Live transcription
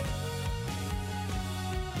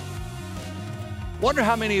Wonder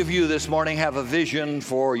how many of you this morning have a vision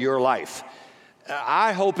for your life.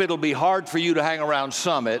 I hope it'll be hard for you to hang around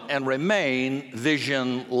Summit and remain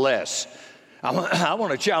visionless. I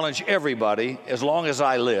want to challenge everybody, as long as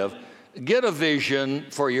I live, get a vision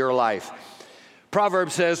for your life.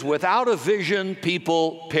 Proverbs says, without a vision,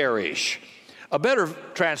 people perish. A better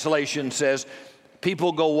translation says,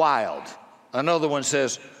 people go wild. Another one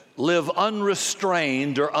says, live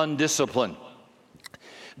unrestrained or undisciplined.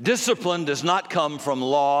 Discipline does not come from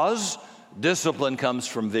laws. Discipline comes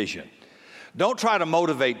from vision. Don't try to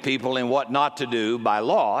motivate people in what not to do by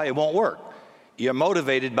law. It won't work. You're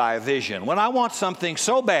motivated by a vision. When I want something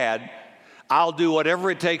so bad, I'll do whatever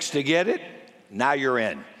it takes to get it. Now you're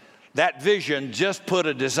in. That vision just put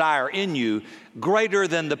a desire in you greater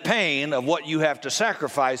than the pain of what you have to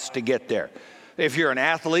sacrifice to get there. If you're an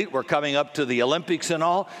athlete, we're coming up to the Olympics and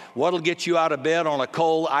all, what'll get you out of bed on a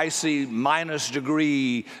cold, icy,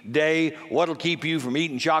 -degree day? What'll keep you from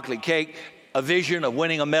eating chocolate cake? A vision of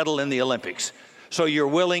winning a medal in the Olympics. So you're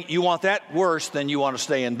willing, you want that worse than you want to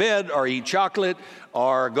stay in bed or eat chocolate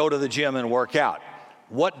or go to the gym and work out.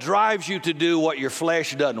 What drives you to do what your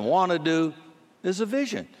flesh doesn't want to do is a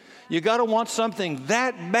vision. You got to want something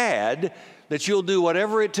that bad that you'll do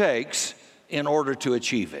whatever it takes in order to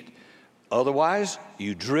achieve it. Otherwise,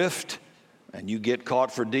 you drift and you get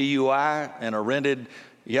caught for DUI in a rented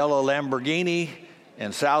yellow Lamborghini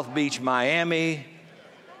in South Beach, Miami,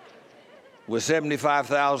 with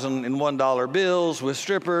 $75,000 in $1 bills with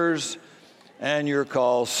strippers, and you're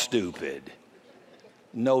called stupid.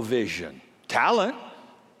 No vision. Talent,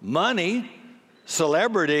 money,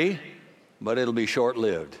 celebrity, but it'll be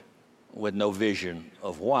short-lived with no vision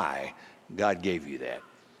of why God gave you that.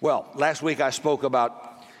 Well, last week I spoke about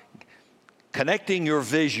connecting your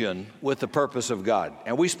vision with the purpose of God.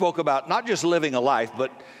 And we spoke about not just living a life,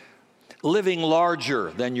 but living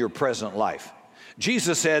larger than your present life.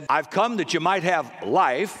 Jesus said, I've come that you might have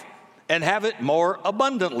life and have it more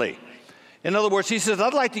abundantly. In other words, he says,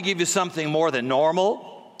 I'd like to give you something more than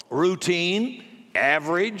normal, routine,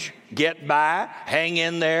 average, get by, hang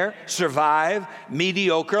in there, survive,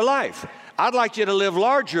 mediocre life. I'd like you to live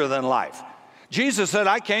larger than life. Jesus said,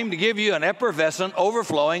 I came to give you an effervescent,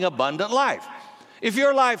 overflowing, abundant life. If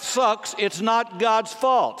your life sucks, it's not God's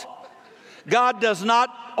fault. God does not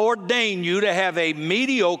ordain you to have a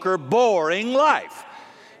mediocre, boring life.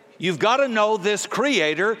 You've got to know this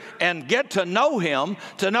Creator and get to know Him,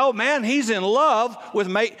 to know, man, He's in love with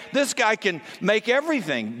this guy can make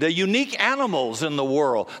everything. The unique animals in the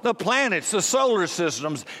world, the planets, the solar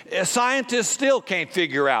systems. Scientists still can't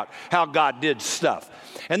figure out how God did stuff.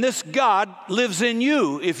 And this God lives in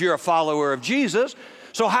you if you're a follower of Jesus.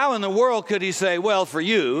 So how in the world could He say, well, for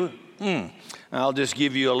you, I'll just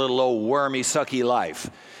give you a little old wormy, sucky life.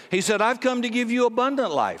 He said, I've come to give you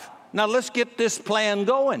abundant life. Now let's get this plan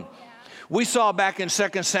going. We saw back in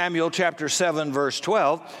 2 Samuel chapter 7, verse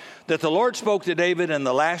 12, that the Lord spoke to David in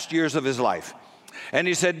the last years of his life. And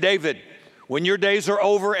He said, David, when your days are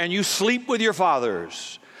over and you sleep with your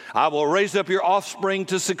fathers, I will raise up your offspring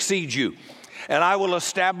to succeed you, and I will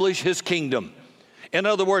establish His kingdom. In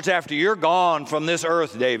other words, after you're gone from this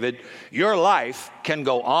earth, David, your life can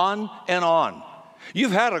go on and on.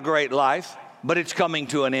 You've had a great life, but it's coming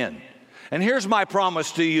to an end. And here's my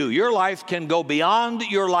promise to you. Your life can go beyond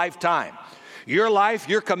your lifetime. Your life,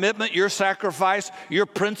 your commitment, your sacrifice, your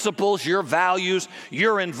principles, your values,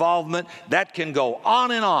 your involvement, that can go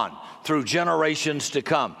on and on through generations to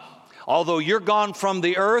come. Although you're gone from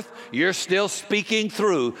the earth, you're still speaking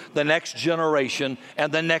through the next generation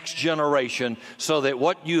and the next generation so that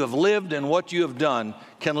what you have lived and what you have done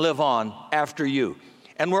can live on after you.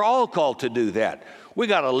 And we're all called to do that. We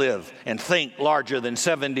got to live and think larger than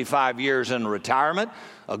 75 years in retirement,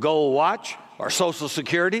 a gold watch, or Social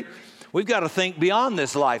Security. We've got to think beyond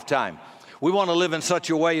this lifetime. We want to live in such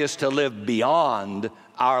a way as to live beyond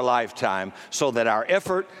our lifetime so that our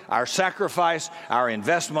effort, our sacrifice, our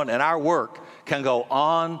investment, and our work can go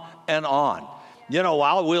on and on. You know,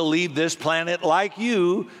 while we'll leave this planet like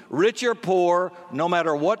you, rich or poor, no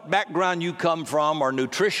matter what background you come from or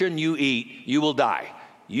nutrition you eat, you will die.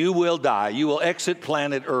 You will die. You will exit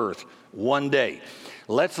planet Earth one day.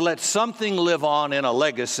 Let's let something live on in a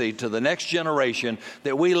legacy to the next generation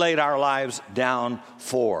that we laid our lives down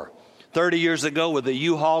for. 30 years ago with the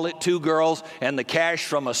U-Haul at 2 girls and the cash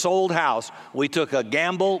from a sold house, we took a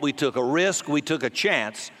gamble, we took a risk, we took a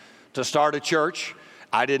chance to start a church.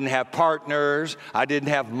 I didn't have partners. I didn't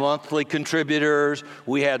have monthly contributors.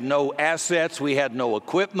 We had no assets. We had no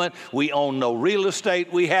equipment. We owned no real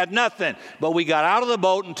estate. We had nothing. But we got out of the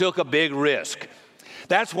boat and took a big risk.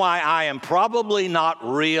 That's why I am probably not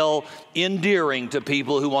real endearing to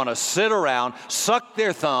people who want to sit around, suck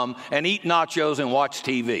their thumb, and eat nachos and watch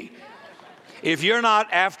TV. If you're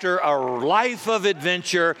not after a life of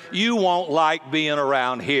adventure, you won't like being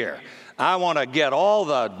around here. I want to get all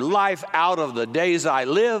the life out of the days I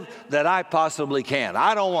live that I possibly can.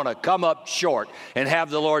 I don't want to come up short and have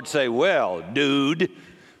the Lord say, well, dude,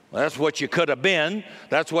 that's what you could have been.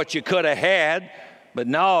 That's what you could have had. But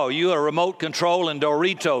no, you are remote control and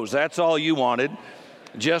Doritos. That's all you wanted,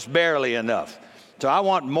 just barely enough. So I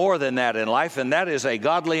want more than that in life, and that is a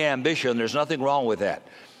godly ambition. There's nothing wrong with that.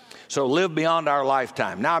 So live beyond our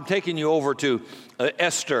lifetime. Now I'm taking you over to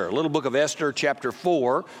Esther, little book of Esther, chapter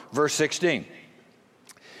 4, verse 16.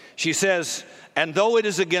 She says, and though it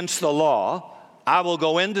is against the law, I will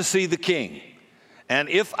go in to see the king. And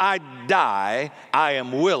if I die, I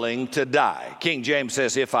am willing to die. King James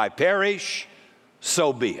says, if I perish,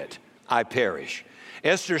 so be it. I perish.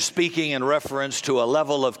 Esther speaking in reference to a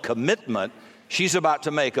level of commitment she's about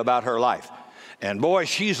to make about her life. And boy,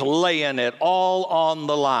 she's laying it all on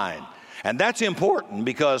the line. And that's important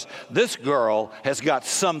because this girl has got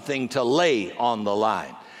something to lay on the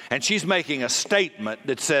line. And she's making a statement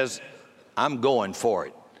that says, I'm going for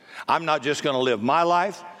it. I'm not just going to live my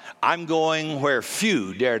life. I'm going where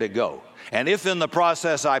few dare to go. And if in the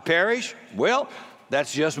process I perish, well,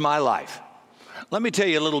 that's just my life. Let me tell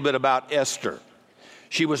you a little bit about Esther.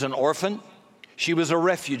 She was an orphan. She was a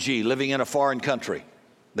refugee living in a foreign country.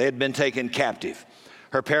 They had been taken captive.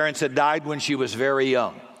 Her parents had died when she was very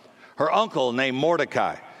young. Her uncle, named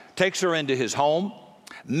Mordecai, takes her into his home,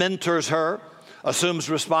 mentors her, assumes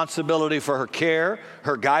responsibility for her care,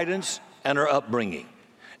 her guidance, and her upbringing.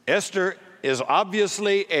 Esther is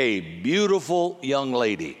obviously a beautiful young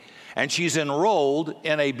lady, and she's enrolled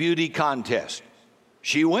in a beauty contest.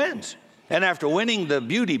 She wins. And after winning the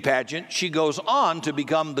beauty pageant, she goes on to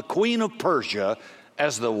become the Queen of Persia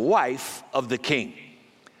as the wife of the king.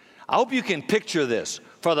 I hope you can picture this.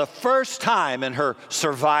 For the first time in her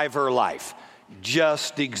survivor life,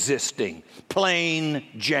 just existing, plain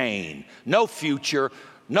Jane, no future,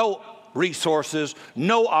 no resources,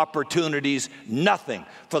 no opportunities, nothing.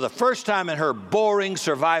 For the first time in her boring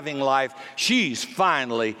surviving life, she's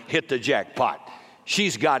finally hit the jackpot.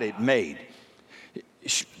 She's got it made.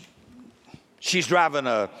 She's driving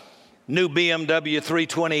a new BMW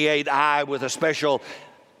 328i with a special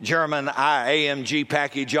German AMG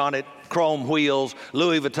package on it, chrome wheels,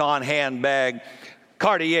 Louis Vuitton handbag,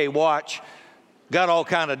 Cartier watch, got all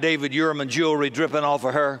kind of David Yurman jewelry dripping off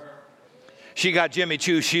of her. She got Jimmy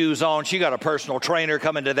Choo shoes on. She got a personal trainer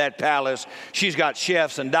coming to that palace. She's got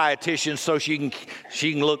chefs and dietitians so she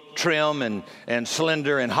can look trim and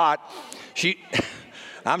slender and hot.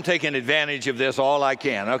 I'm taking advantage of this all I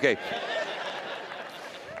can. Okay.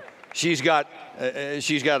 She's got,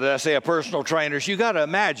 a personal trainer. You got to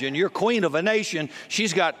imagine, you're queen of a nation.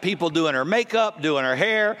 She's got people doing her makeup, doing her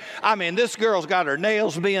hair. I mean, this girl's got her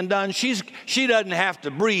nails being done. She doesn't have to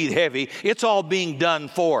breathe heavy. It's all being done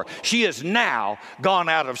for her. She has now gone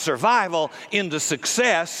out of survival into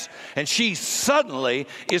success, and she suddenly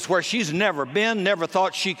is where she's never been, never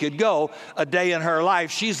thought she could go a day in her life.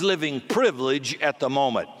 She's living privilege at the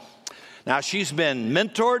moment. Now, she's been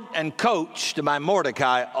mentored and coached by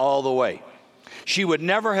Mordecai all the way. She would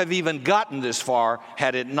never have even gotten this far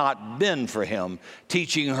had it not been for him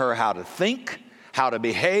teaching her how to think, how to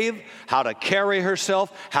behave, how to carry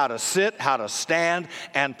herself, how to sit, how to stand,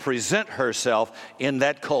 and present herself in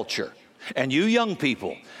that culture. And you young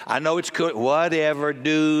people, I know it's good. Whatever,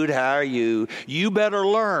 dude, how are you? You better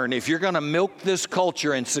learn. If you're going to milk this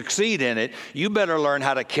culture and succeed in it, you better learn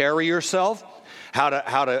how to carry yourself, how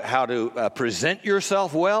to present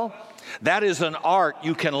yourself well. That is an art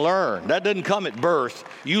you can learn. That doesn't come at birth.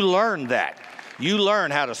 You learn that. You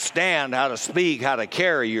learn how to stand, how to speak, how to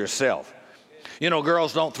carry yourself. You know,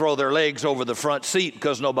 girls don't throw their legs over the front seat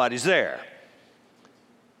because nobody's there.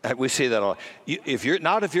 We see that all. If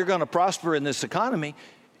you're going to prosper in this economy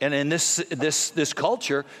and in this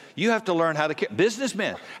culture, you have to learn how to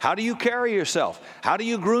businessmen. How do you carry yourself? How do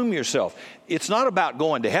you groom yourself? It's not about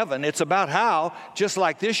going to heaven. It's about how, just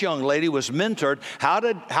like this young lady was mentored, how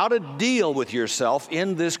to deal with yourself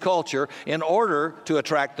in this culture in order to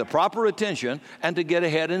attract the proper attention and to get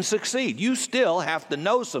ahead and succeed. You still have to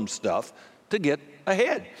know some stuff to get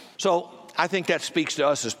ahead. So I think that speaks to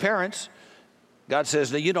us as parents. God says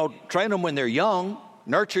that, train them when they're young.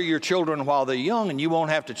 Nurture your children while they're young, and you won't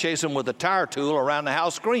have to chase them with a tire tool around the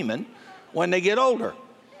house screaming when they get older.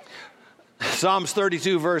 Psalms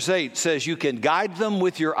 32 verse 8 says you can guide them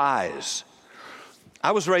with your eyes.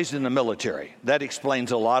 I was raised in the military. That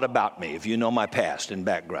explains a lot about me if you know my past and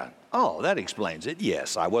background. Oh, that explains it.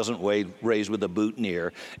 Yes, I wasn't raised with a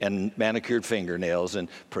boutonniere and manicured fingernails, and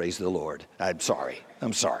praise the Lord. I'm sorry.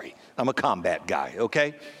 I'm a combat guy,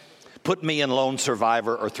 okay? Put me in Lone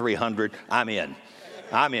Survivor or 300, I'm in.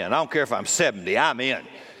 I don't care if I'm 70, I'm in.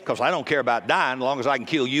 Because I don't care about dying as long as I can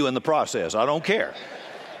kill you in the process. I don't care.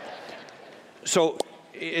 So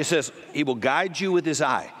it says, he will guide you with his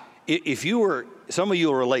eye. If you were, some of you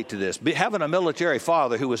will relate to this, having a military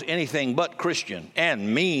father who was anything but Christian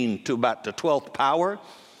and mean to about the 12th power,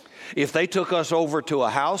 if they took us over to a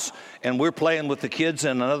house and we're playing with the kids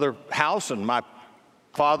in another house and my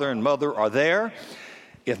father and mother are there,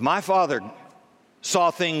 if my father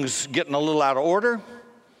saw things getting a little out of order,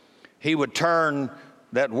 he would turn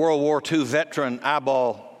that World War II veteran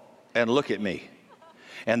eyeball and look at me.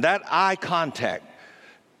 And that eye contact,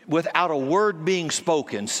 without a word being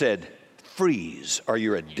spoken, said, freeze or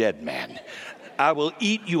you're a dead man. I will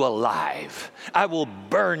eat you alive. I will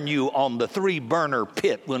burn you on the 3-burner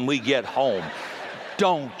pit when we get home.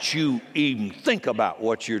 Don't you even think about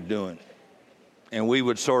what you're doing. And we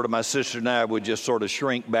would my sister and I would just sort of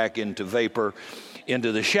shrink back into vapor,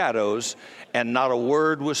 into the shadows, and not a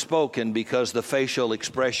word was spoken because the facial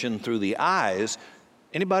expression through the eyes.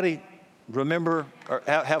 Anybody remember or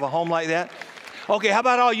have a home like that? Okay, how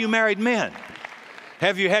about all you married men?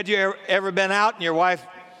 Had you ever been out and your wife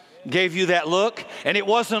gave you that look? And it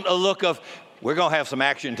wasn't a look of, we're going to have some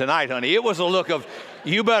action tonight, honey. It was a look of,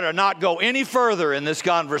 you better not go any further in this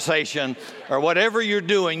conversation, or whatever you're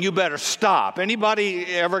doing, you better stop. Anybody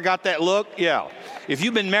ever got that look? Yeah. If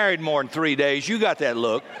you've been married more than 3 days, you got that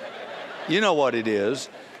look. You know what it is.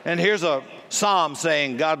 And here's a psalm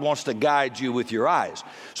saying God wants to guide you with your eyes.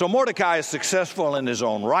 So Mordecai is successful in his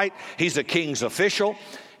own right. He's a king's official.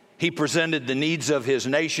 He presented the needs of his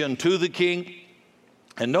nation to the king.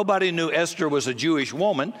 And nobody knew Esther was a Jewish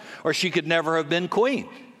woman, or she could never have been queen.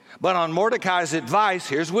 But on Mordecai's advice,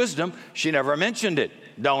 here's wisdom, she never mentioned it.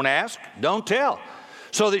 Don't ask, don't tell.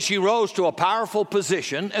 So that she rose to a powerful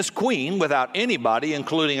position as queen without anybody,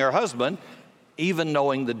 including her husband, even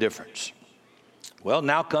knowing the difference. Well,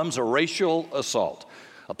 now comes a racial assault,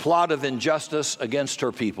 a plot of injustice against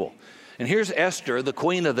her people. And here's Esther, the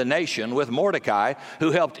queen of the nation, with Mordecai,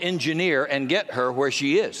 who helped engineer and get her where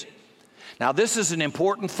she is. Now, this is an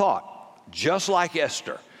important thought. Just like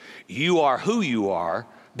Esther, you are who you are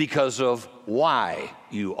because of why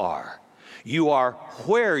you are. You are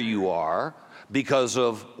where you are because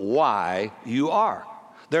of why you are.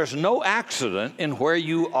 There's no accident in where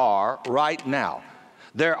you are right now.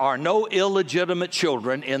 There are no illegitimate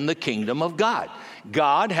children in the kingdom of God.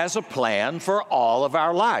 God has a plan for all of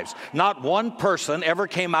our lives. Not one person ever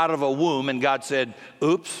came out of a womb and God said,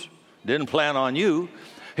 oops, didn't plan on you.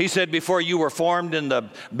 He said, before you were formed in the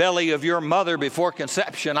belly of your mother, before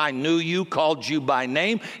conception, I knew you, called you by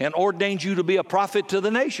name, and ordained you to be a prophet to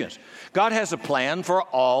the nations. God has a plan for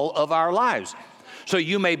all of our lives. So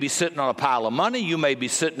you may be sitting on a pile of money. You may be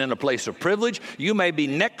sitting in a place of privilege. You may be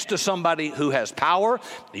next to somebody who has power.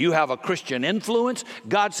 You have a Christian influence.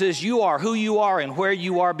 God says you are who you are and where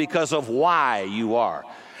you are because of why you are.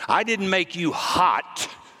 I didn't make you hot,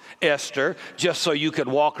 Esther, just so you could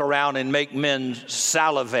walk around and make men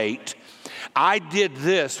salivate. I did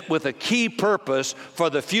this with a key purpose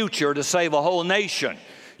for the future to save a whole nation.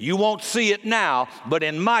 You won't see it now, but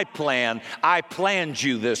in my plan, I planned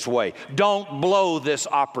you this way. Don't blow this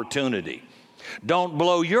opportunity. Don't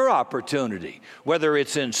blow your opportunity, whether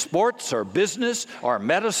it's in sports or business or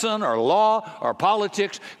medicine or law or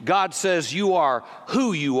politics. God says you are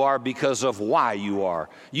who you are because of why you are.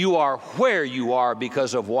 You are where you are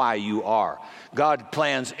because of why you are. God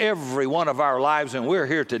plans every one of our lives, and we're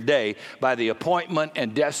here today by the appointment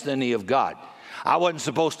and destiny of God. I wasn't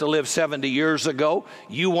supposed to live 70 years ago.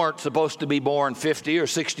 You weren't supposed to be born 50 or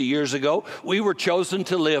 60 years ago. We were chosen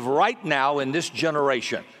to live right now in this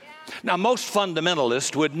generation. Now, most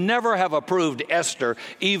fundamentalists would never have approved Esther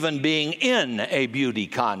even being in a beauty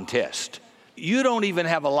contest. You don't even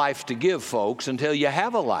have a life to give, folks, until you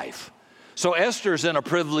have a life. So Esther's in a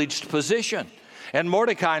privileged position. And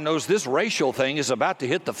Mordecai knows this racial thing is about to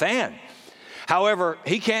hit the fan. However,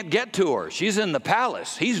 he can't get to her. She's in the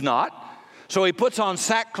palace. He's not. So he puts on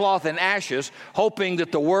sackcloth and ashes, hoping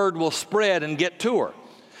that the word will spread and get to her.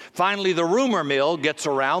 Finally, the rumor mill gets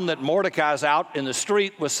around that Mordecai's out in the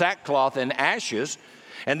street with sackcloth and ashes,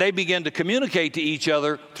 and they begin to communicate to each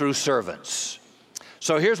other through servants.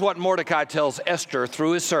 So here's what Mordecai tells Esther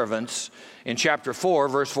through his servants in chapter 4,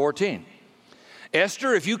 verse 14.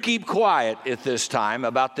 Esther, if you keep quiet at this time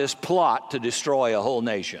about this plot to destroy a whole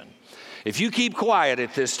nation, if you keep quiet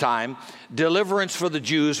at this time, deliverance for the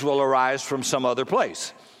Jews will arise from some other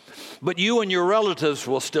place. but you and your relatives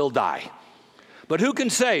will still die. But who can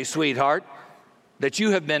say, sweetheart, that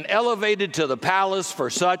you have been elevated to the palace for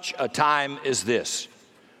such a time as this?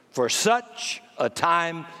 For such a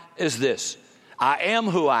time as this. I am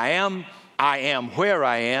who I am where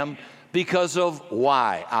I am because of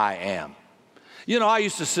why I am. You know, I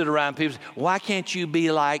used to sit around people say, why can't you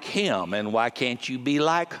be like him? And why can't you be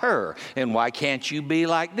like her? And why can't you be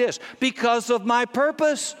like this? Because of my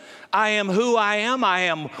purpose. I am who I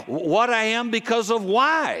am what I am because of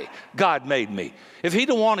why God made me. If he'd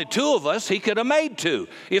have wanted two of us, he could have made two.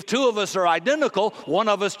 If two of us are identical, one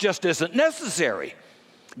of us just isn't necessary.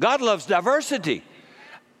 God loves diversity.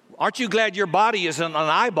 Aren't you glad your body isn't an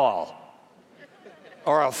eyeball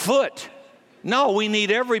or a foot? No, we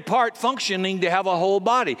need every part functioning to have a whole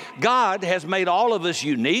body. God has made all of us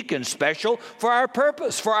unique and special for our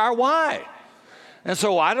purpose, for our why. And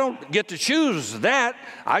so I don't get to choose that.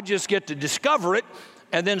 I just get to discover it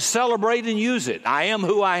and then celebrate and use it. I am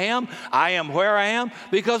who I am where I am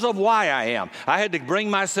because of why I am. I had to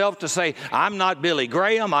bring myself to say, I'm not Billy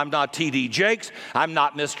Graham, I'm not T.D. Jakes, I'm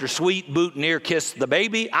not Mr. Sweet Boutonniere Kiss the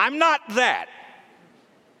Baby. I'm not that.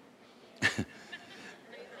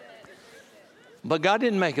 But God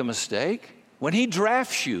didn't make a mistake. When he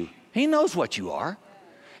drafts you, he knows what you are.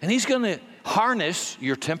 And he's going to harness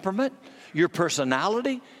your temperament, your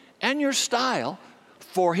personality, and your style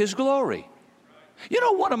for his glory. You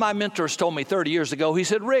know, one of my mentors told me 30 years ago, he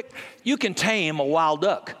said, Rick, you can tame a wild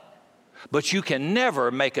duck, but you can never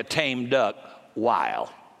make a tame duck wild.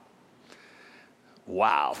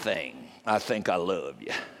 Wild thing. I think I love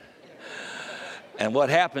you. And what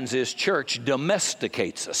happens is church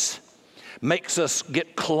domesticates us, makes us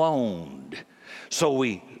get cloned. So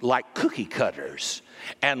we like cookie cutters.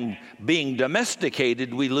 And being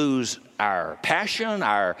domesticated, we lose our passion,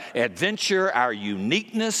 our adventure, our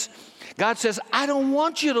uniqueness. God says, I don't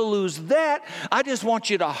want you to lose that. I just want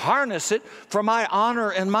you to harness it for my honor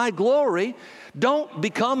and my glory. Don't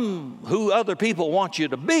become who other people want you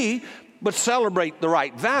to be, but celebrate the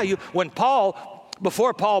right value.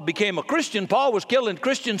 Before Paul became a Christian, Paul was killing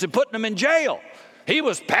Christians and putting them in jail. He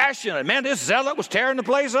was passionate. Man, this zealot was tearing the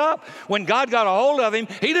place up. When God got a hold of him,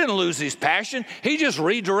 he didn't lose his passion. He just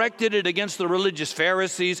redirected it against the religious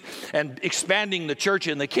Pharisees and expanding the church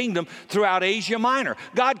and the kingdom throughout Asia Minor.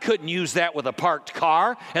 God couldn't use that with a parked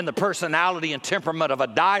car and the personality and temperament of a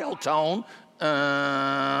dial tone.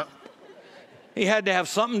 He had to have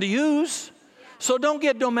something to use. So don't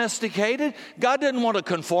get domesticated. God didn't want to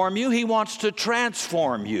conform you. He wants to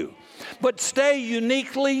transform you. But stay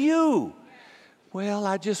uniquely you. Well,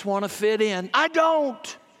 I just want to fit in. I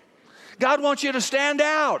don't. God wants you to stand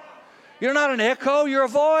out. You're not an echo, you're a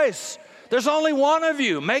voice. There's only one of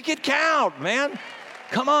you. Make it count, man.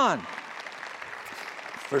 Come on.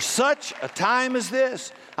 For such a time as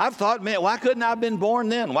this, I've thought, man, why couldn't I have been born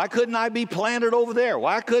then? Why couldn't I be planted over there?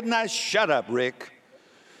 Why couldn't I? Shut up, Rick.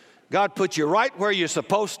 God put you right where you're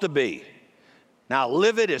supposed to be. Now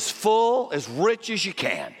live it as full, as rich as you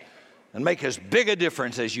can. And make as big a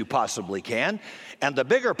difference as you possibly can. And the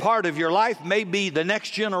bigger part of your life may be the next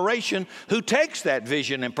generation who takes that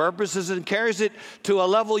vision and purposes and carries it to a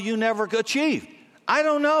level you never achieved. I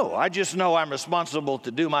don't know. I just know I'm responsible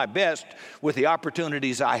to do my best with the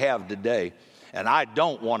opportunities I have today. And I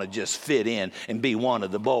don't want to just fit in and be one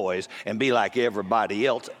of the boys and be like everybody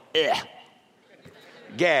else.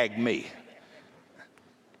 Gag me.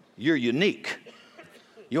 You're unique.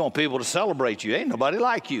 You want people to celebrate you. Ain't nobody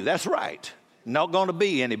like you. That's right. Not going to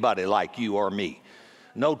be anybody like you or me.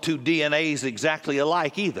 No two DNAs exactly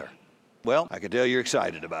alike either. Well, I can tell you're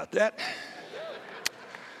excited about that.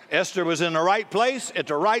 Esther was in the right place at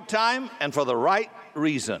the right time and for the right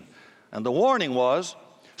reason. And the warning was,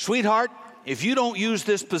 sweetheart, if you don't use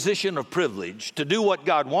this position of privilege to do what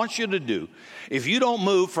God wants you to do, if you don't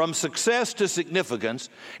move from success to significance,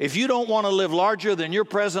 if you don't want to live larger than your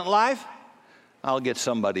present life, I'll get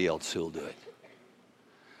somebody else who'll do it.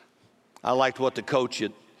 I liked what the coach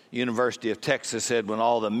at University of Texas said when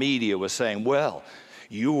all the media was saying, well,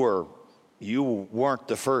 you weren't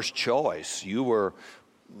the first choice. You were,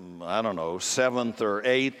 I don't know, 7th or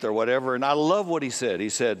 8th or whatever. And I love what he said. He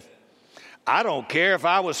said, I don't care if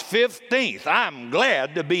I was 15th. I'm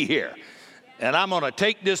glad to be here. And I'm going to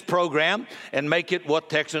take this program and make it what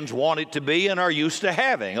Texans want it to be and are used to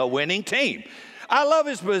having, a winning team. I love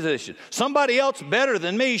his position. Somebody else better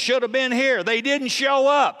than me should have been here. They didn't show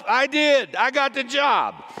up. I did. I got the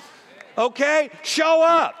job. Okay? Show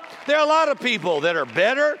up. There are a lot of people that are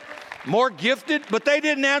better, more gifted, but they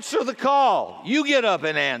didn't answer the call. You get up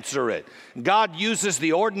and answer it. God uses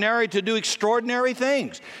the ordinary to do extraordinary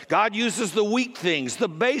things. God uses the weak things, the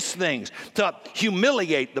base things, to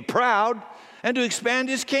humiliate the proud and to expand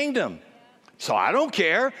His kingdom. So I don't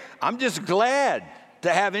care. I'm just glad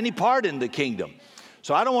to have any part in the kingdom.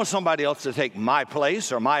 So I don't want somebody else to take my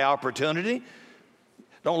place or my opportunity.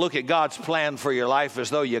 Don't look at God's plan for your life as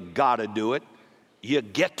though you got to do it. You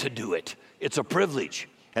get to do it. It's a privilege.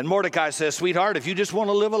 And Mordecai says, sweetheart, if you just want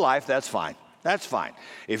to live a life, that's fine. That's fine.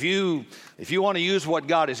 If you want to use what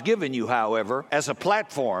God has given you, however, as a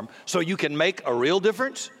platform so you can make a real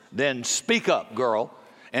difference, then speak up, girl.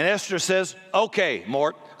 And Esther says, okay,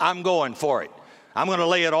 Mort, I'm going for it. I'm going to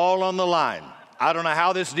lay it all on the line. I don't know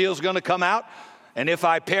how this deal's going to come out. And if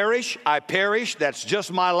I perish, I perish. That's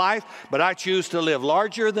just my life. But I choose to live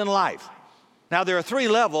larger than life. Now, there are 3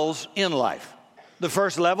 levels in life. The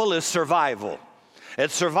first level is survival.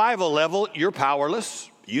 At survival level, you're powerless.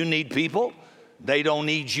 You need people. They don't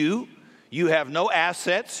need you. You have no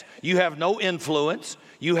assets. You have no influence.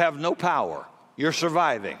 You have no power. You're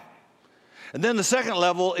surviving. And then the second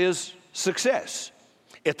level is success.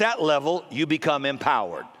 At that level, you become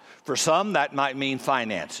empowered. For some, that might mean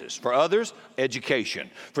finances. For others,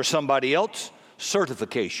 education. For somebody else,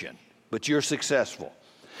 certification. But you're successful.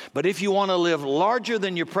 But if you want to live larger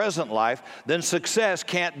than your present life, then success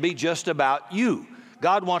can't be just about you.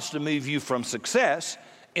 God wants to move you from success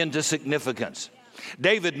into significance.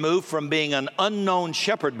 David moved from being an unknown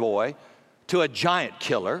shepherd boy to a giant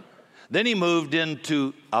killer. Then he moved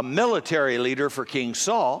into a military leader for King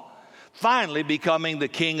Saul, finally becoming the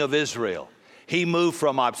king of Israel. He moved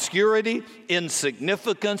from obscurity,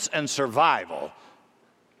 insignificance, and survival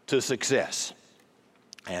to success.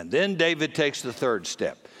 And then David takes the third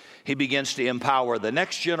step. He begins to empower the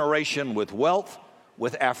next generation with wealth,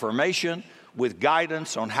 with affirmation, with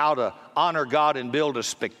guidance on how to honor God and build a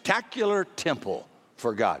spectacular temple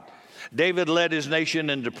for God. David led his nation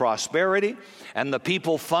into prosperity, and the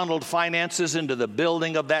people funneled finances into the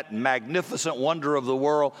building of that magnificent wonder of the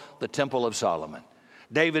world, the Temple of Solomon.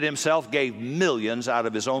 David himself gave millions out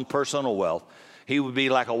of his own personal wealth. He would be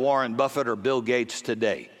like a Warren Buffett or Bill Gates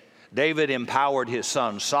today. David empowered his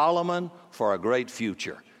son Solomon for a great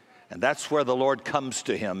future. And that's where the Lord comes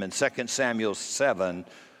to him in 2 Samuel 7,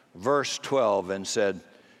 verse 12, and said,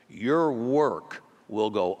 your work will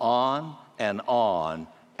go on and on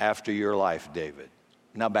after your life, David.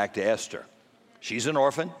 Now back to Esther. She's an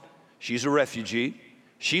orphan. She's a refugee.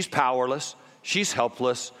 She's powerless. She's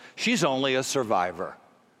helpless. She's only a survivor.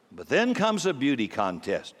 But then comes a beauty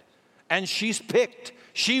contest, and she's picked.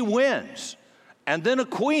 She wins, and then a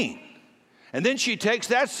queen. And then she takes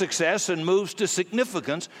that success and moves to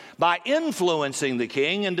significance by influencing the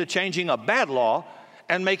king into changing a bad law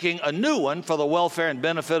and making a new one for the welfare and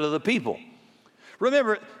benefit of the people.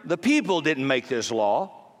 Remember, the people didn't make this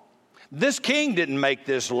law. This king didn't make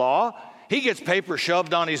this law. He gets paper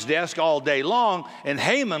shoved on his desk all day long, and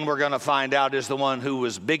Haman, we're going to find out, is the one who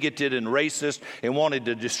was bigoted and racist and wanted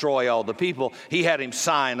to destroy all the people. He had him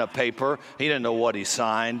sign a paper. He didn't know what he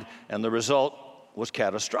signed, and the result was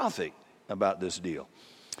catastrophic about this deal.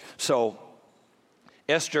 So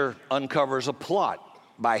Esther uncovers a plot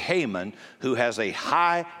by Haman, who has a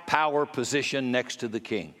high power position next to the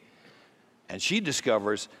king. And she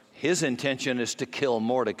discovers his intention is to kill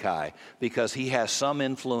Mordecai because he has some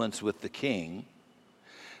influence with the king.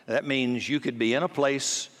 That means you could be in a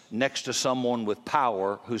place next to someone with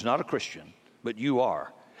power who's not a Christian, but you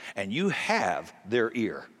are. And you have their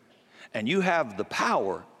ear. And you have the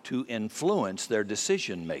power to influence their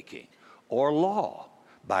decision making or law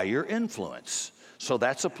by your influence. So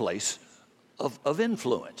that's a place of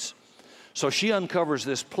influence. So she uncovers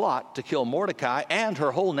this plot to kill Mordecai and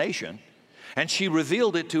her whole nation, and she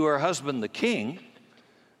revealed it to her husband, the king.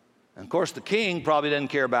 And of course, the king probably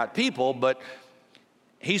didn't care about people, but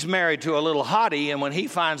he's married to a little hottie, and when he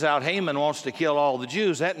finds out Haman wants to kill all the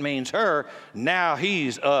Jews, that means now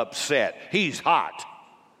he's upset. He's hot.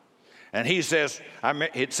 And he says,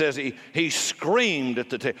 it says he screamed at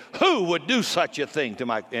the table, who would do such a thing to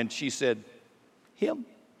my, and she said, him.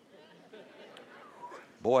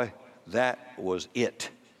 Boy, that was it.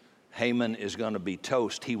 Haman is going to be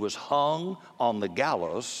toast. He was hung on the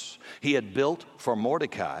gallows he had built for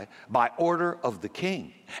Mordecai by order of the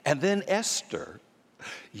king. And then Esther,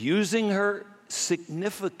 using her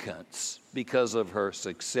significance because of her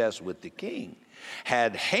success with the king,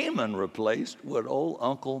 had Haman replaced with old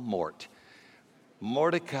Uncle Mort.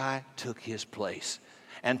 Mordecai took his place.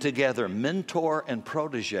 And together, mentor and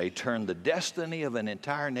protege turn the destiny of an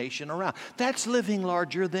entire nation around. That's living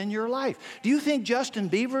larger than your life. Do you think Justin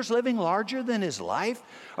Bieber's living larger than his life?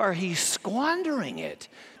 Or he's squandering it?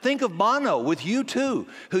 Think of Bono with U2,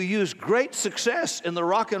 who used great success in the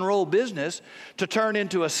rock and roll business to turn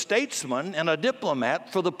into a statesman and a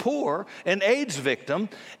diplomat for the poor, an AIDS victim,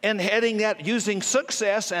 and heading that, using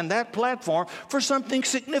success and that platform for something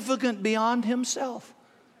significant beyond himself.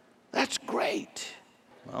 That's great.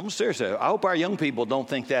 I'm serious. I hope our young people don't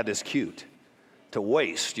think that is cute, to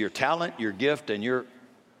waste your talent, your gift, and your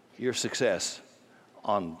success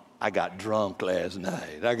on, I got drunk last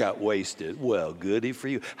night, I got wasted. Well, goody for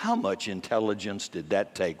you. How much intelligence did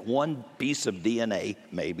that take? One piece of DNA,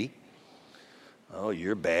 maybe. Oh,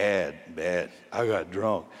 you're bad. I got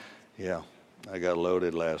drunk. Yeah, I got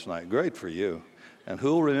loaded last night. Great for you. And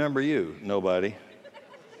who'll remember you? Nobody.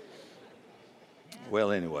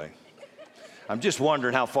 Well, anyway. I'm just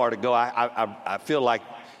wondering how far to go. I feel like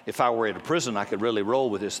if I were at a prison, I could really roll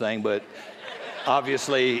with this thing, but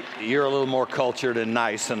obviously you're a little more cultured and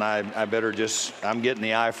nice, and I better just, I'm getting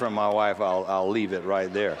the eye from my wife. I'll leave it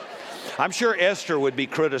right there. I'm sure Esther would be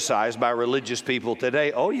criticized by religious people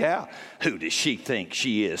today. Oh, yeah. Who does she think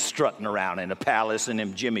she is, strutting around in a palace in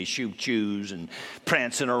them Jimmy Choo shoes and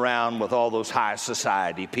prancing around with all those high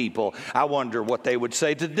society people? I wonder what they would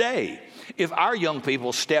say today if our young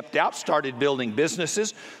people stepped out, started building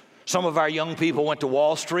businesses. Some of our young people went to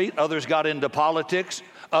Wall Street. Others got into politics.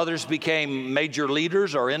 Others became major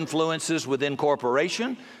leaders or influences within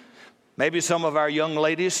corporation. Maybe some of our young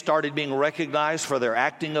ladies started being recognized for their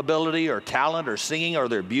acting ability or talent or singing or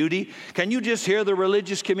their beauty. Can you just hear the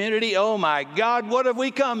religious community? Oh my God, what have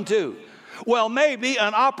we come to? Well, maybe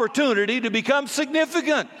an opportunity to become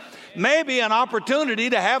significant. Maybe an opportunity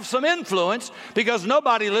to have some influence, because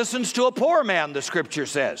nobody listens to a poor man, the scripture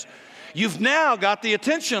says. You've now got the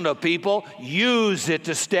attention of people. Use it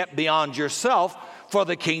to step beyond yourself for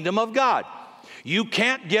the kingdom of God. You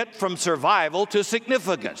can't get from survival to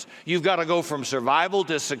significance. You've got to go from survival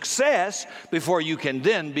to success before you can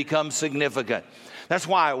then become significant. That's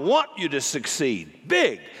why I want you to succeed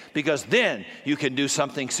big, because then you can do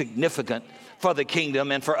something significant for the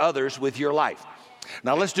kingdom and for others with your life.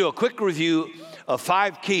 Now let's do a quick review of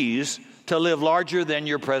 5 keys to live larger than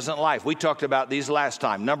your present life. We talked about these last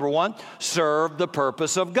time. Number 1, serve the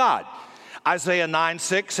purpose of God. Isaiah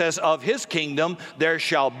 9:6 says, of his kingdom there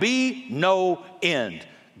shall be no end.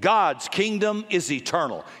 God's kingdom is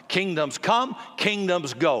eternal. Kingdoms come,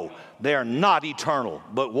 kingdoms go. They're not eternal.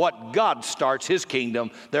 But what God starts, his kingdom,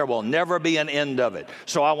 there will never be an end of it.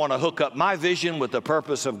 So I want to hook up my vision with the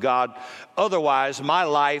purpose of God. Otherwise, my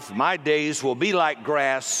life, my days will be like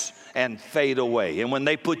grass and fade away. And when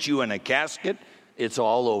they put you in a casket, it's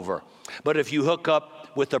all over. But if you hook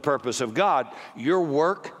up with the purpose of God, your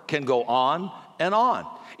work can go on and on.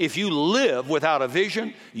 If you live without a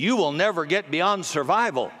vision, you will never get beyond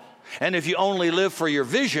survival. And if you only live for your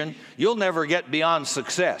vision, you'll never get beyond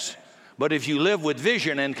success. But if you live with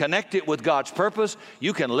vision and connect it with God's purpose,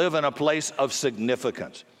 you can live in a place of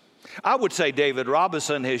significance. I would say David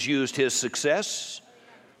Robinson has used his success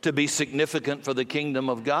to be significant for the kingdom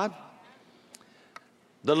of God.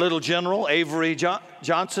 The little general, Avery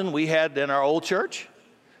Johnson, we had in our old church,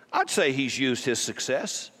 I'd say he's used his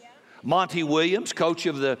success. Monty Williams, coach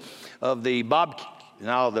of the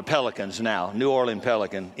Pelicans now, New Orleans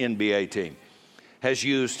Pelican NBA team, has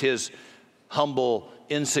used his humble,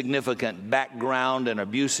 insignificant background and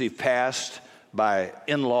abusive past by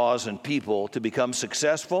in-laws and people to become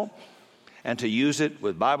successful, and to use it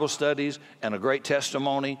with Bible studies and a great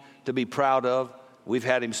testimony to be proud of. We've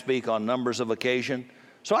had him speak on numbers of occasions.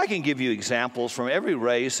 So I can give you examples from every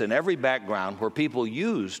race and every background where people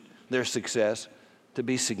used their success to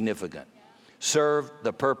be significant. Serve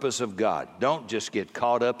the purpose of God. Don't just get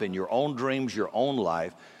caught up in your own dreams, your own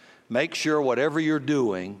life. Make sure whatever you're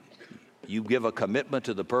doing, you give a commitment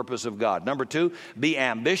to the purpose of God. Number 2, be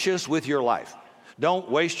ambitious with your life.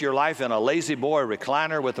 Don't waste your life in a lazy boy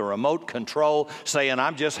recliner with a remote control saying,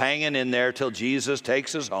 I'm just hanging in there till Jesus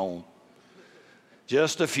takes us home.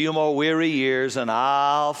 Just a few more weary years and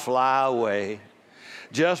I'll fly away.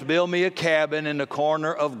 Just build me a cabin in the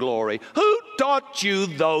corner of glory. Who taught you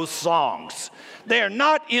those songs? They're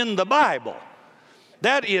not in the Bible.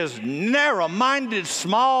 That is narrow-minded,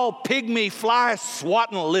 small, pygmy,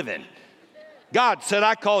 fly-swatting living. God said,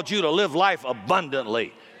 I called you to live life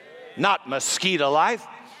abundantly, not mosquito life.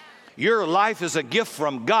 Your life is a gift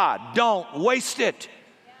from God. Don't waste it.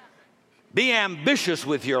 Be ambitious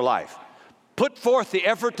with your life. Put forth the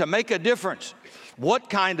effort to make a difference. What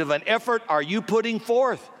kind of an effort are you putting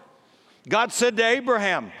forth? God said to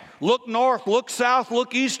Abraham, Look north, look south,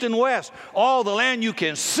 look east and west. All the land you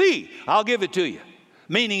can see, I'll give it to you.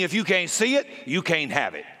 Meaning if you can't see it, you can't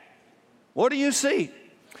have it. What do you see?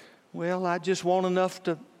 Well, I just want enough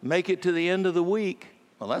to make it to the end of the week.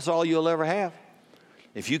 Well, that's all you'll ever have.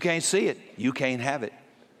 If you can't see it, you can't have it.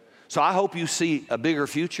 So I hope you see a bigger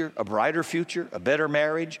future, a brighter future, a better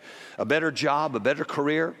marriage, a better job, a better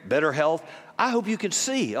career, better health. I hope you can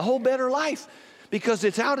see a whole better life because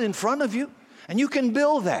it's out in front of you and you can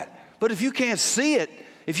build that. But if you can't see it,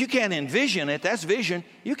 if you can't envision it, that's vision,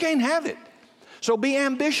 you can't have it. So be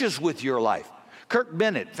ambitious with your life. Kirk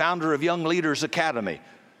Bennett, founder of Young Leaders Academy,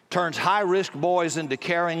 turns high-risk boys into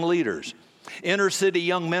caring leaders. Inner city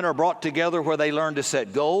young men are brought together where they learn to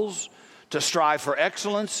set goals, to strive for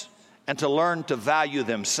excellence, and to learn to value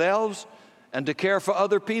themselves and to care for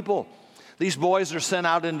other people. These boys are sent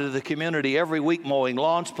out into the community every week mowing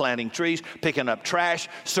lawns, planting trees, picking up trash,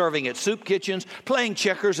 serving at soup kitchens, playing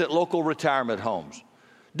checkers at local retirement homes,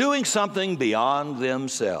 doing something beyond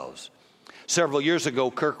themselves. Several years ago,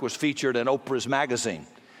 Kirk was featured in Oprah's magazine,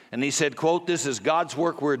 and he said, quote, "This is God's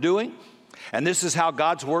work we're doing, and this is how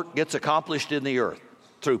God's work gets accomplished in the earth,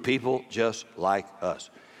 through people just like us."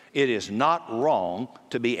 It is not wrong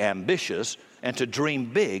to be ambitious and to dream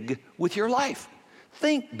big with your life.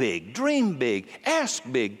 Think big, dream big, ask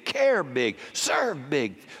big, care big, serve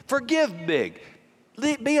big, forgive big.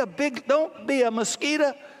 Don't be a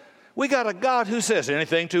mosquito. We got a God who says,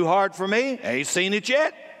 anything too hard for me? Ain't seen it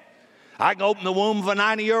yet. I can open the womb of a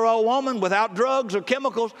 90-year-old woman without drugs or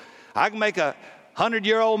chemicals. I can make a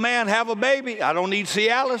 100-year-old man have a baby. I don't need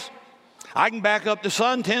Cialis. I can back up the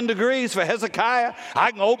sun 10 degrees for Hezekiah.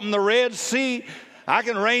 I can open the Red Sea. I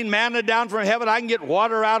can rain manna down from heaven. I can get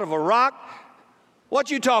water out of a rock. What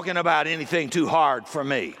you talking about, anything too hard for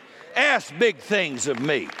me? Ask big things of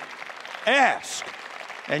me. Ask,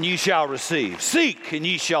 and ye shall receive. Seek, and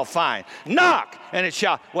ye shall find. Knock, and it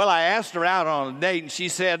shall. Well, I asked her out on a date, and she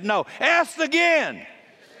said no. Ask again.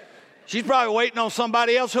 She's probably waiting on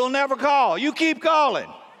somebody else who'll never call. You keep calling.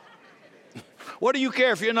 What do you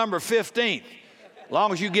care if you're number 15? As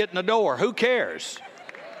long as you get in the door, who cares?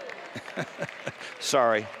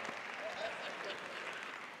 Sorry.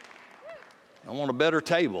 I want a better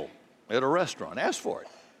table at a restaurant. Ask for it.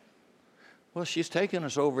 Well, she's taking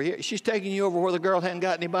us over here. She's taking you over where the girl hadn't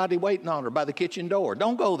got anybody waiting on her by the kitchen door.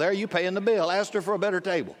 Don't go there. You paying the bill. Ask her for a better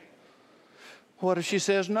table. What if she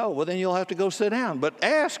says no? Well, then you'll have to go sit down. But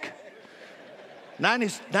ask.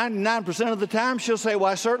 99% of the time, she'll say,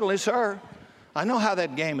 why, certainly, sir. I know how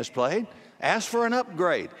that game is played. Ask for an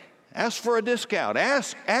upgrade. Ask for a discount.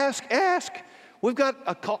 Ask. We've got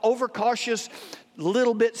an overcautious,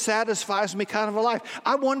 little bit satisfies me kind of a life.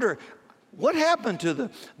 I wonder, what happened to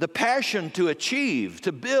the passion to achieve,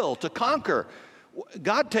 to build, to conquer?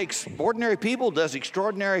 God takes ordinary people, does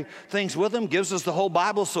extraordinary things with them, gives us the whole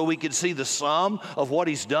Bible so we can see the sum of what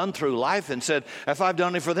he's done through life and said, if I've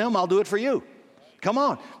done it for them, I'll do it for you. Come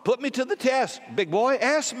on, put me to the test, big boy.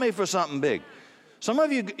 Ask me for something big. Some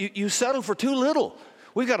of you settle for too little.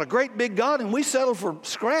 We've got a great big God, and we settle for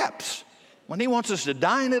scraps when he wants us to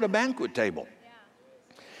dine at a banquet table.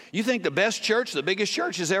 You think the best church, the biggest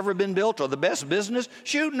church has ever been built, or the best business?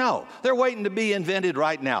 Shoot, no. They're waiting to be invented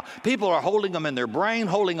right now. People are holding them in their brain,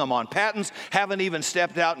 holding them on patents, haven't even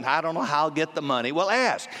stepped out, and I don't know how I'll get the money. Well,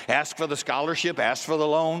 ask. Ask for the scholarship, ask for the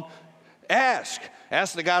loan. Ask.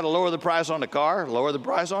 Ask the guy to lower the price on the car, lower the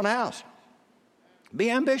price on the house. Be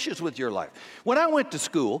ambitious with your life. When I went to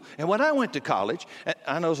school and when I went to college,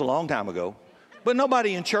 I know it was a long time ago, but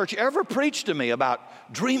nobody in church ever preached to me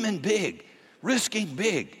about dreaming big, risking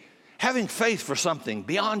big, having faith for something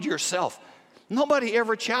beyond yourself. Nobody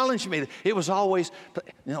ever challenged me. It was always,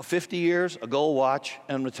 50 years, a gold watch,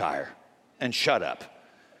 and retire, and shut up.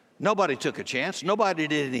 Nobody took a chance. Nobody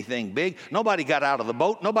did anything big. Nobody got out of the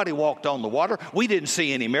boat. Nobody walked on the water. We didn't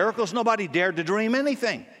see any miracles. Nobody dared to dream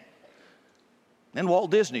anything. Then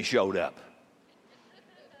Walt Disney showed up.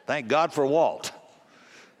 Thank God for Walt.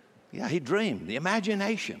 Yeah, he dreamed. The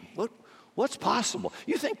imagination. What's possible?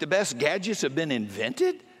 You think the best gadgets have been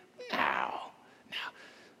invented? No.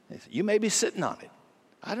 You may be sitting on it.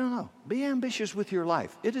 I don't know. Be ambitious with your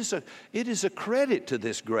life. It is a credit to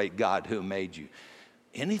this great God who made you.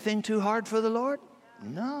 Anything too hard for the Lord?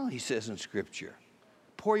 No, he says in Scripture.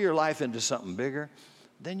 Pour your life into something bigger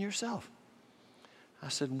than yourself. I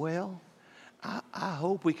said, well, I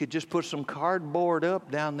hope we could just put some cardboard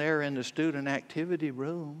up down there in the student activity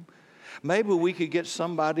room. Maybe we could get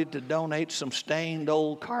somebody to donate some stained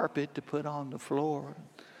old carpet to put on the floor.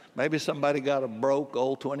 Maybe somebody got a broke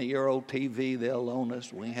old 20-year-old TV they'll loan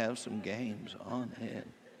us. We have some games on it.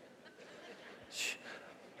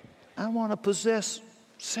 I want to possess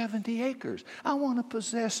 70 acres. I want to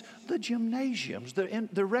possess the gymnasiums,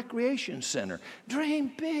 the recreation center.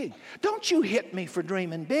 Dream big. Don't you hit me for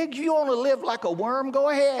dreaming big. You want to live like a worm? Go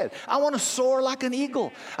ahead. I want to soar like an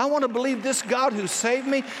eagle. I want to believe this God who saved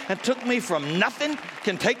me and took me from nothing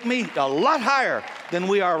can take me a lot higher than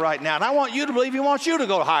we are right now. And I want you to believe He wants you to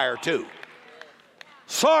go higher too.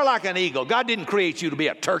 Soar like an eagle. God didn't create you to be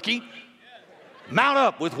a turkey. Mount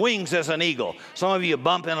up with wings as an eagle. Some of you are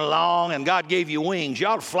bumping along and God gave you wings. You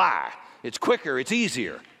ought to fly. It's quicker. It's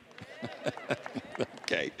easier.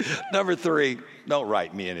 Okay. Number 3, don't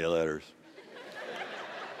write me any letters.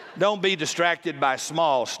 Don't be distracted by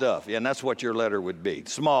small stuff. Yeah, and that's what your letter would be,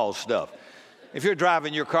 small stuff. If you're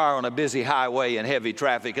driving your car on a busy highway in heavy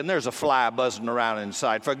traffic and there's a fly buzzing around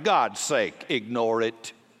inside, for God's sake, ignore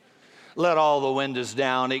it. Let all the windows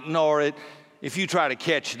down. Ignore it. If you try to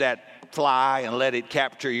catch that fly and let it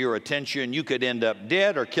capture your attention, you could end up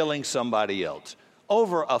dead or killing somebody else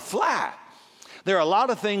over a fly. There are a lot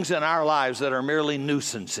of things in our lives that are merely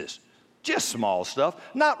nuisances, just small stuff,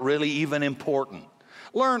 not really even important.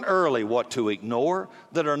 Learn early what to ignore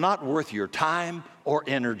that are not worth your time or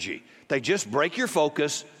energy. They just break your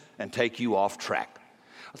focus and take you off track.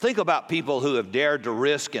 Think about people who have dared to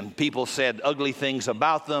risk and people said ugly things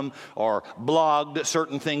about them or blogged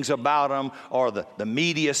certain things about them or the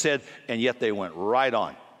media said, and yet they went right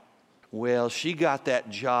on. Well, she got that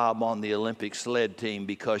job on the Olympic sled team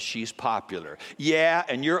because she's popular. Yeah,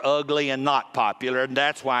 and you're ugly and not popular, and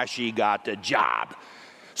that's why she got the job.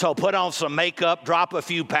 So put on some makeup, drop a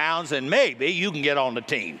few pounds, and maybe you can get on the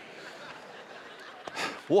team.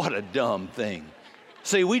 What a dumb thing.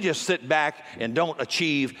 See, we just sit back and don't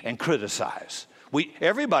achieve and criticize.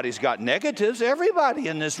 Everybody's got negatives. Everybody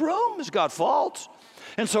in this room has got faults.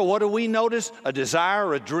 And so what do we notice? A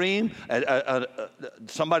desire, a dream,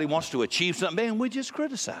 somebody wants to achieve something, and we just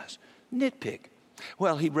criticize, nitpick.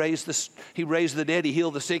 Well, he raised the dead, he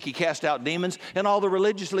healed the sick, he cast out demons, and all the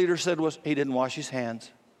religious leaders said was, he didn't wash his hands.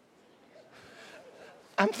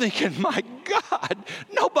 I'm thinking, my God,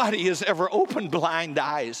 nobody has ever opened blind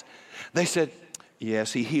eyes. They said,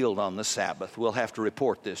 yes, he healed on the Sabbath. We'll have to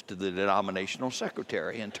report this to the denominational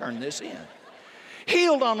secretary and turn this in.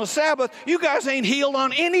 Healed on the Sabbath? You guys ain't healed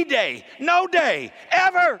on any day. No day,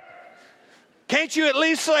 ever. Can't you at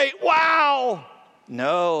least say, wow?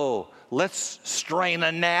 No, let's strain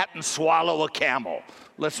a gnat and swallow a camel.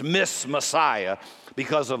 Let's miss Messiah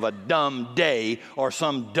because of a dumb day or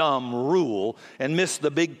some dumb rule and miss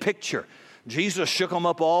the big picture. Jesus shook them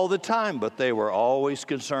up all the time, but they were always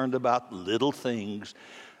concerned about little things.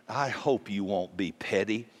 I hope you won't be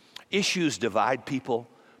petty. Issues divide people.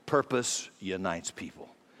 Purpose unites people.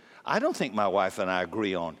 I don't think my wife and I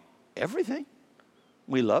agree on everything.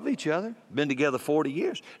 We love each other. Been together 40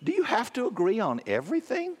 years. Do you have to agree on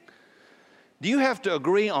everything? Do you have to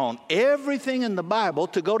agree on everything in the Bible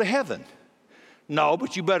to go to heaven? No,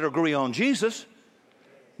 but you better agree on Jesus.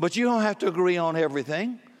 But you don't have to agree on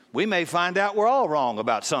everything. We may find out we're all wrong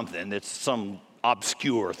about something. It's some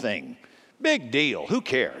obscure thing. Big deal. Who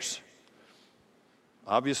cares?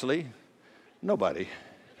 Obviously, nobody.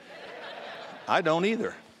 I don't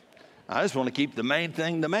either. I just want to keep the main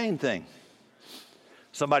thing the main thing.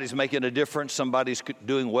 Somebody's making a difference. Somebody's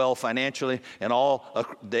doing well financially. And all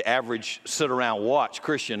the average sit-around watch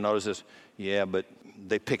Christian notices, yeah, but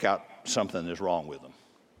they pick out something that's wrong with them.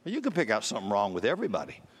 Well, you can pick out something wrong with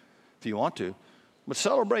everybody if you want to. But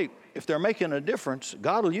celebrate. If they're making a difference,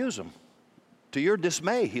 God will use them. To your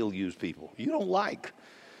dismay, He'll use people you don't like.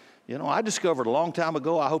 You know, I discovered a long time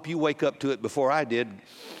ago, I hope you wake up to it before I did,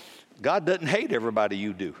 God doesn't hate everybody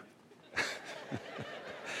you do.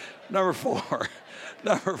 Number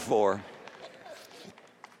four,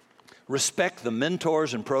 respect the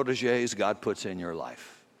mentors and proteges God puts in your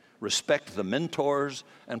life. Respect the mentors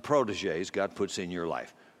and proteges God puts in your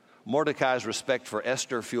life. Mordecai's respect for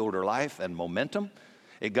Esther fueled her life and momentum.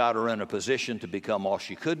 It got her in a position to become all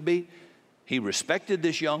she could be. He respected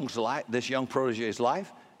this young protege's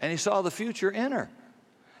life, and he saw the future in her.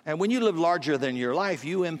 And when you live larger than your life,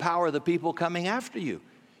 you empower the people coming after you.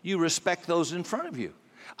 You respect those in front of you.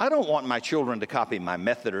 I don't want my children to copy my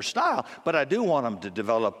method or style, but I do want them to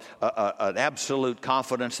develop an absolute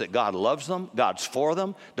confidence that God loves them, God's for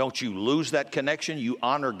them. Don't you lose that connection. You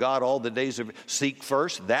honor God all the days of seek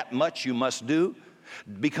first. That much you must do.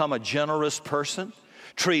 Become a generous person.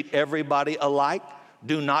 Treat everybody alike.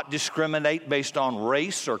 Do not discriminate based on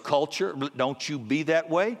race or culture. Don't you be that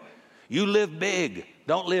way. You live big.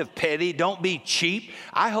 Don't live petty. Don't be cheap.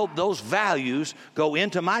 I hope those values go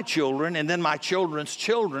into my children and then my children's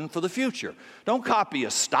children for the future. Don't copy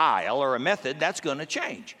a style or a method. That's going to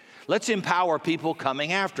change. Let's empower people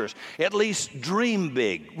coming after us. At least dream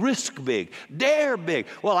big, risk big, dare big.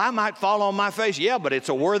 Well, I might fall on my face. Yeah, but it's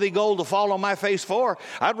a worthy goal to fall on my face for.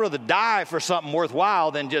 I'd rather die for something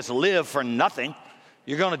worthwhile than just live for nothing.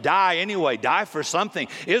 You're going to die anyway. Die for something.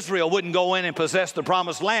 Israel wouldn't go in and possess the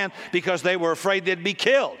promised land because they were afraid they'd be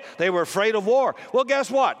killed. They were afraid of war. Well, guess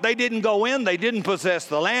what? They didn't go in, they didn't possess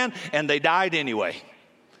the land, and they died anyway.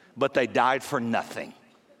 But they died for nothing.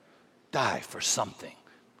 Die for something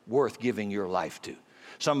worth giving your life to.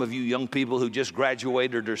 Some of you young people who just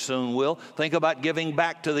graduated or soon will, think about giving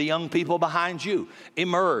back to the young people behind you.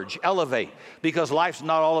 Emerge, elevate, because life's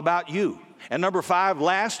not all about you. And number 5,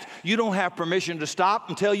 last, you don't have permission to stop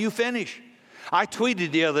until you finish. I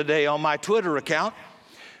tweeted the other day on my Twitter account.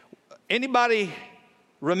 Anybody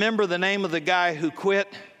remember the name of the guy who quit?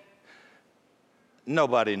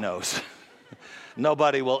 Nobody knows.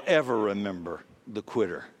 Nobody will ever remember the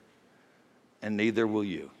quitter. And neither will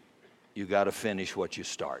you. You got to finish what you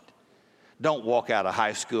start. Don't walk out of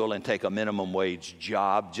high school and take a minimum wage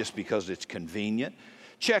job just because it's convenient.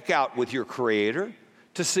 Check out with your Creator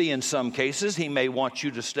to see in some cases He may want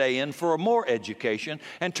you to stay in for more education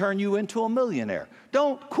and turn you into a millionaire.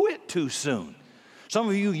 Don't quit too soon. Some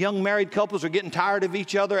of you young married couples are getting tired of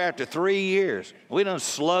each other after 3 years. We done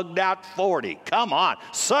slugged out 40. Come on,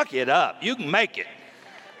 suck it up. You can make it.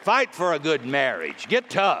 Fight for a good marriage. Get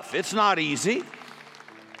tough. It's not easy.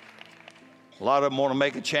 A lot of them want to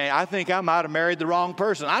make a change. I think I might have married the wrong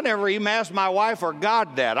person. I never even asked my wife or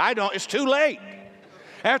God that. It's too late.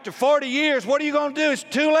 After 40 years, what are you going to do? It's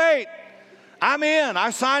too late. I'm in.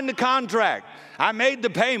 I signed the contract. I made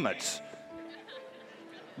the payments.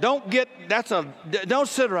 Don't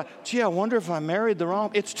sit around. Gee, I wonder if I married the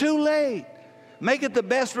wrong. It's too late. Make it the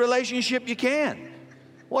best relationship you can.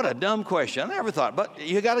 What a dumb question. I never thought, but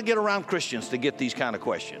you got to get around Christians to get these kind of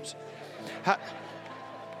questions.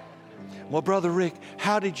 Well, Brother Rick,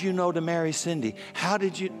 how did you know to marry Cindy? How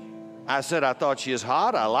did you? I said, I thought she was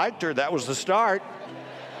hot. I liked her. That was the start.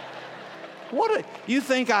 You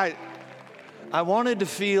think I wanted to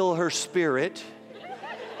feel her spirit.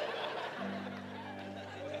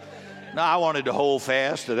 No, I wanted to hold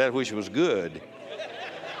fast to that which was good.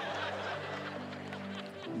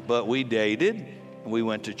 But we dated. We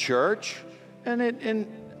went to church, and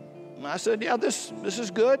I said, yeah, this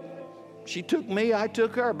is good. She took me, I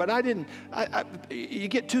took her, but I didn't. You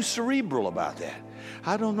get too cerebral about that.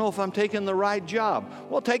 I don't know if I'm taking the right job.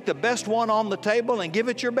 Well, take the best one on the table and give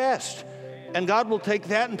it your best. And God will take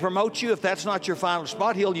that and promote you. If that's not your final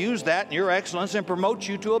spot, He'll use that and your excellence and promote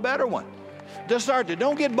you to a better one.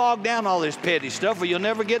 Don't get bogged down all this petty stuff or you'll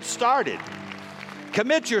never get started.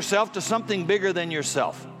 Commit yourself to something bigger than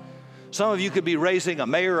yourself. Some of you could be raising a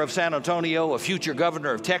mayor of San Antonio, a future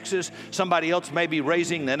governor of Texas. Somebody else may be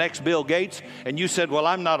raising the next Bill Gates. And you said, well,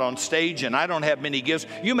 I'm not on stage and I don't have many gifts.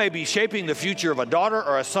 You may be shaping the future of a daughter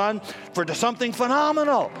or a son for something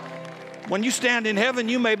phenomenal. When you stand in heaven,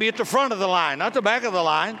 you may be at the front of the line, not the back of the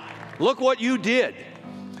line. Look what you did.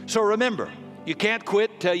 So remember, you can't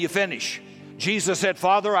quit till you finish. Jesus said,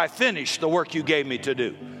 Father, I finished the work you gave me to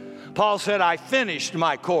do. Paul said, I finished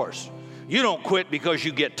my course. You don't quit because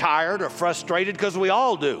you get tired or frustrated, because we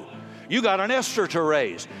all do. You got an Esther to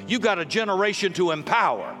raise. You got a generation to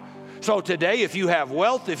empower. So today, if you have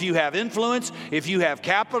wealth, if you have influence, if you have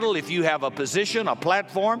capital, if you have a position, a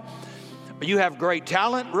platform, you have great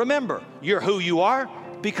talent, remember, you're who you are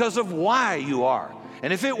because of why you are.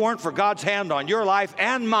 And if it weren't for God's hand on your life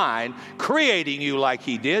and mine, creating you like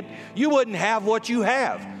He did, you wouldn't have what you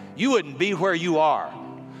have. You wouldn't be where you are.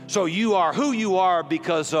 So you are who you are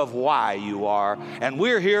because of why you are. And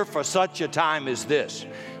we're here for such a time as this.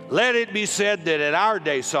 Let it be said that at our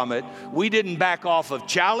Day Summit, we didn't back off of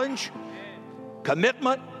challenge,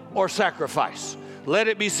 commitment, or sacrifice. Let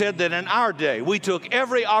it be said that in our day, we took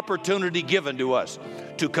every opportunity given to us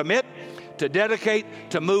to commit, to dedicate,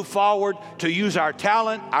 to move forward, to use our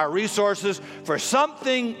talent, our resources for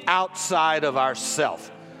something outside of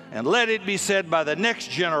ourselves. And let it be said by the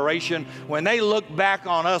next generation, when they look back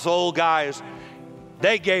on us old guys,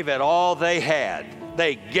 they gave it all they had.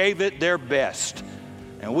 They gave it their best.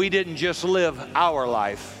 And we didn't just live our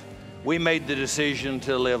life. We made the decision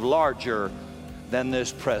to live larger than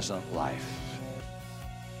this present life.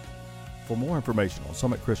 For more information on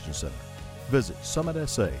Summit Christian Center, visit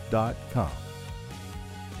summitsa.com.